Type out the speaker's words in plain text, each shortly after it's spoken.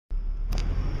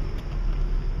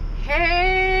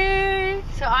Hey!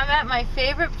 So I'm at my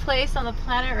favorite place on the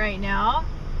planet right now,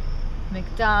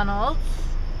 McDonald's.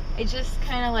 I just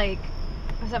kind of like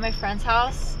was at my friend's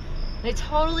house and I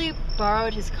totally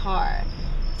borrowed his car.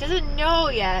 He doesn't know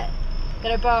yet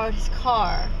that I borrowed his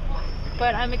car,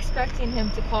 but I'm expecting him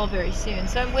to call very soon.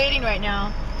 So I'm waiting right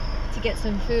now to get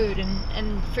some food,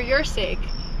 and for your sake,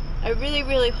 I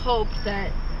really hope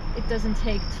that it doesn't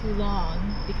take too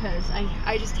long, because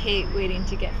I just hate waiting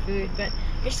to get food. But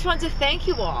I just want to thank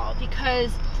you all, because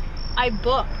I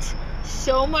booked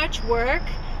so much work.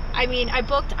 I mean, I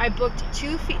booked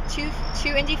two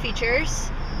indie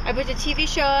features. I booked a TV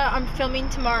show I'm filming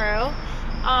tomorrow,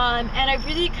 and I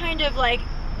really kind of like,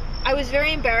 I was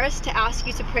very embarrassed to ask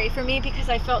you to pray for me, because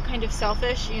I felt kind of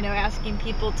selfish, you know, asking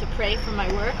people to pray for my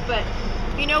work. But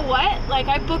you know what? Like,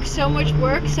 I booked so much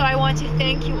work, so I want to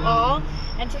thank you all.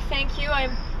 And to thank you,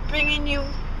 I'm bringing you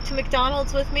to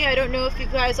McDonald's with me. I don't know if you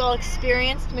guys all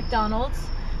experienced McDonald's,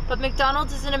 but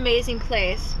McDonald's is an amazing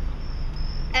place.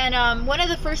 And one of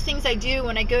the first things I do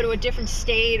when I go to a different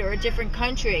state or a different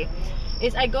country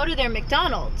is I go to their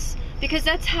McDonald's, because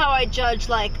that's how I judge,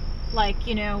 like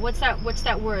you know, what's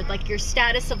that word, like your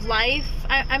status of life.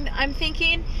 I'm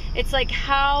thinking it's like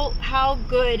how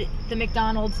good the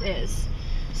McDonald's is.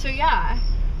 So yeah,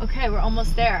 okay, we're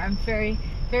almost there. I'm very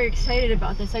excited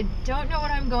about this. I don't know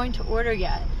what I'm going to order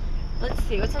yet. Let's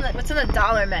see what's on the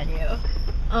dollar menu.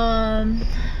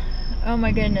 Oh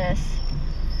my goodness.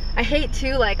 I hate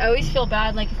too, like, I always feel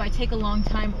bad, like, if I take a long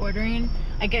time ordering,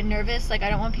 I get nervous. Like, I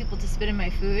don't want people to spit in my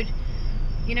food,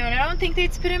 you know, and I don't think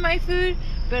they'd spit in my food,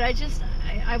 but I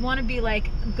want to be like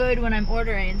good when I'm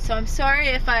ordering. So I'm sorry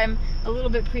if I'm a little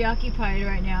bit preoccupied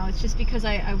right now. It's just because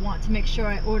I want to make sure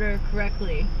I order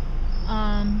correctly.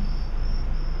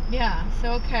 Yeah,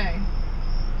 so okay.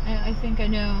 I think I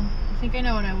know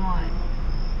what I want.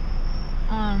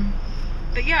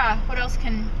 But yeah, what else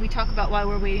can we talk about while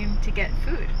we're waiting to get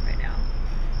food right now?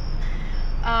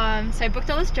 So I booked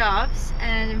all those jobs,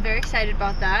 and I'm very excited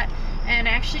about that. And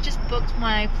I actually just booked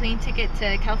my plane ticket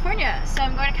to California. So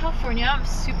I'm going to California. I'm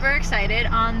super excited.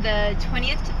 On the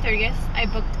 20th to 30th, I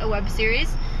booked a web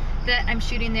series that I'm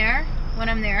shooting there when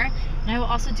I'm there. And I will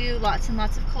also do lots and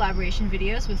lots of collaboration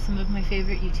videos with some of my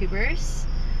favorite YouTubers.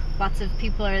 Lots of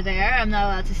people are there. I'm not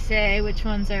allowed to say which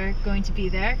ones are going to be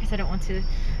there, because I don't want to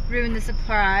ruin the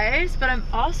surprise. But I'm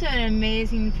also in an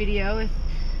amazing video with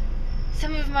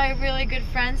some of my really good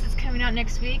friends. It's coming out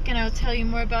next week, and I'll tell you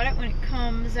more about it when it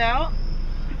comes out.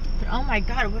 But oh my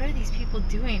god, what are these people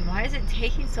doing? Why is it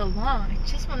taking so long? I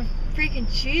just want a freaking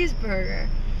cheeseburger.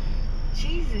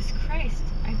 Jesus Christ,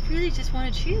 I really just want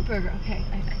a cheeseburger. Okay,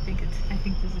 I think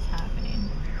this is happening.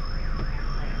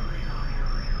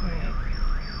 Right.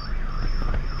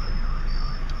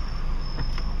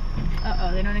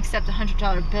 Uh-oh, they don't accept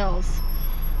 $100 bills.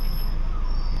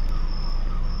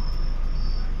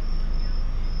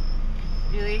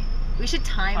 Really? We should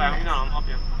time this. No, I'll help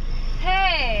you.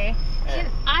 Hey,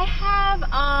 can I have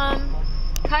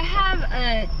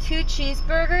 2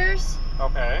 cheeseburgers?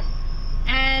 Okay.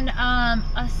 And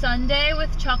a sundae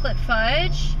with chocolate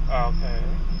fudge. Okay.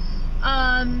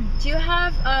 Do you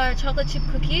have chocolate chip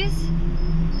cookies?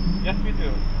 Yes, we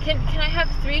do. Can I have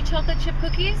 3 chocolate chip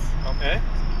cookies? Okay.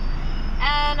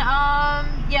 And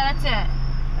yeah, that's it.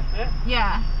 That's it?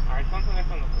 Yeah. Alright, because you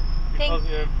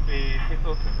have the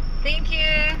pixel. Thank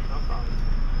you. No problem.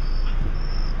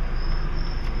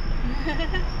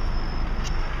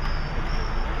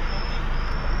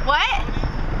 What?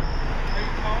 Are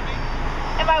you calling?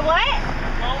 Am I what?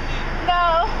 No.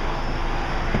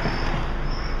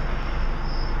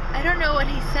 I don't know what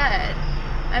he said.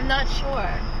 I'm not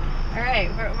sure.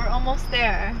 Alright, we're almost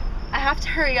there. I have to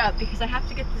hurry up because I have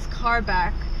to get this car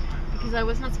back, because I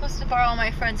was not supposed to borrow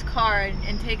my friend's car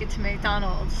and take it to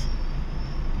McDonald's.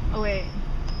 Oh wait.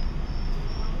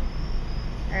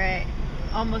 Alright,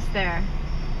 almost there.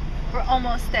 We're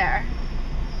almost there.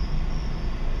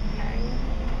 Okay.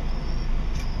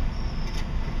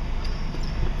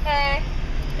 Hey,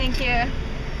 thank you.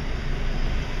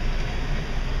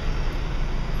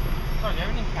 Sorry, do you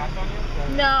have any cash on you?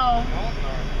 No. No?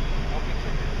 Sorry. I'll be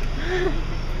tricky.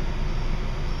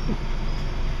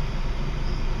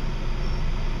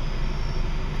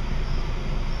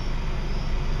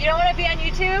 You don't want to be on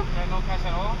YouTube? No cash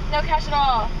at all? No cash at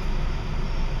all.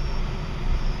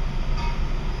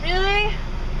 Really?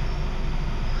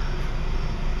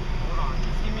 Hold on.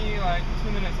 Just give me like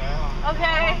 2 minutes.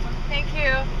 Okay, thank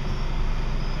you.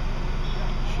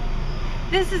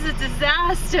 This is a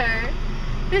disaster.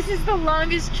 This is the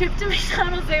longest trip to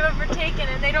McDonald's they've ever taken,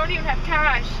 and they don't even have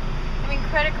cash. I mean,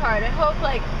 credit card. I hope,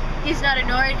 like, he's not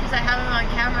annoyed because I have him on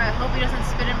camera. I hope he doesn't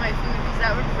spit in my food because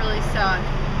that would really suck.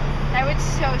 That would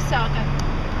so suck.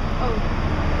 Oh.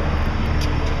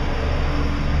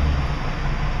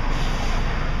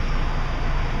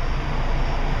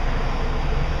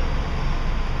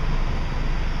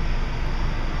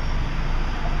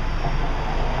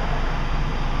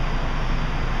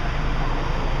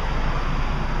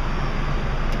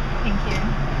 Thank you.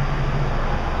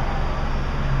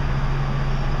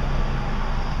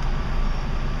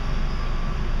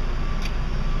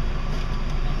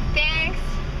 Thanks.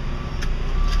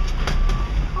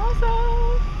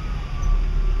 Awesome.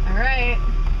 All right.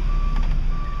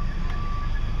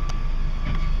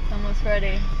 It's almost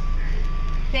ready.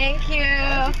 Thank you.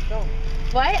 Why is he filming?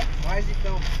 What? Why is he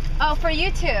filming? Oh, for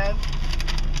YouTube.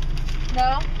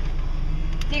 No?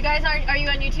 Do you guys are you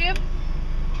on YouTube?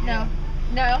 No.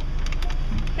 No?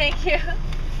 Thank you.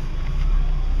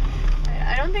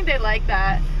 I don't think they like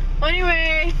that. Well,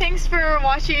 anyway, thanks for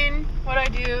watching what I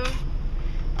do.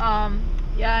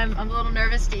 Yeah, I'm a little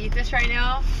nervous to eat this right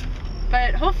now,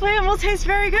 but hopefully it will taste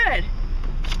very good.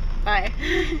 Bye.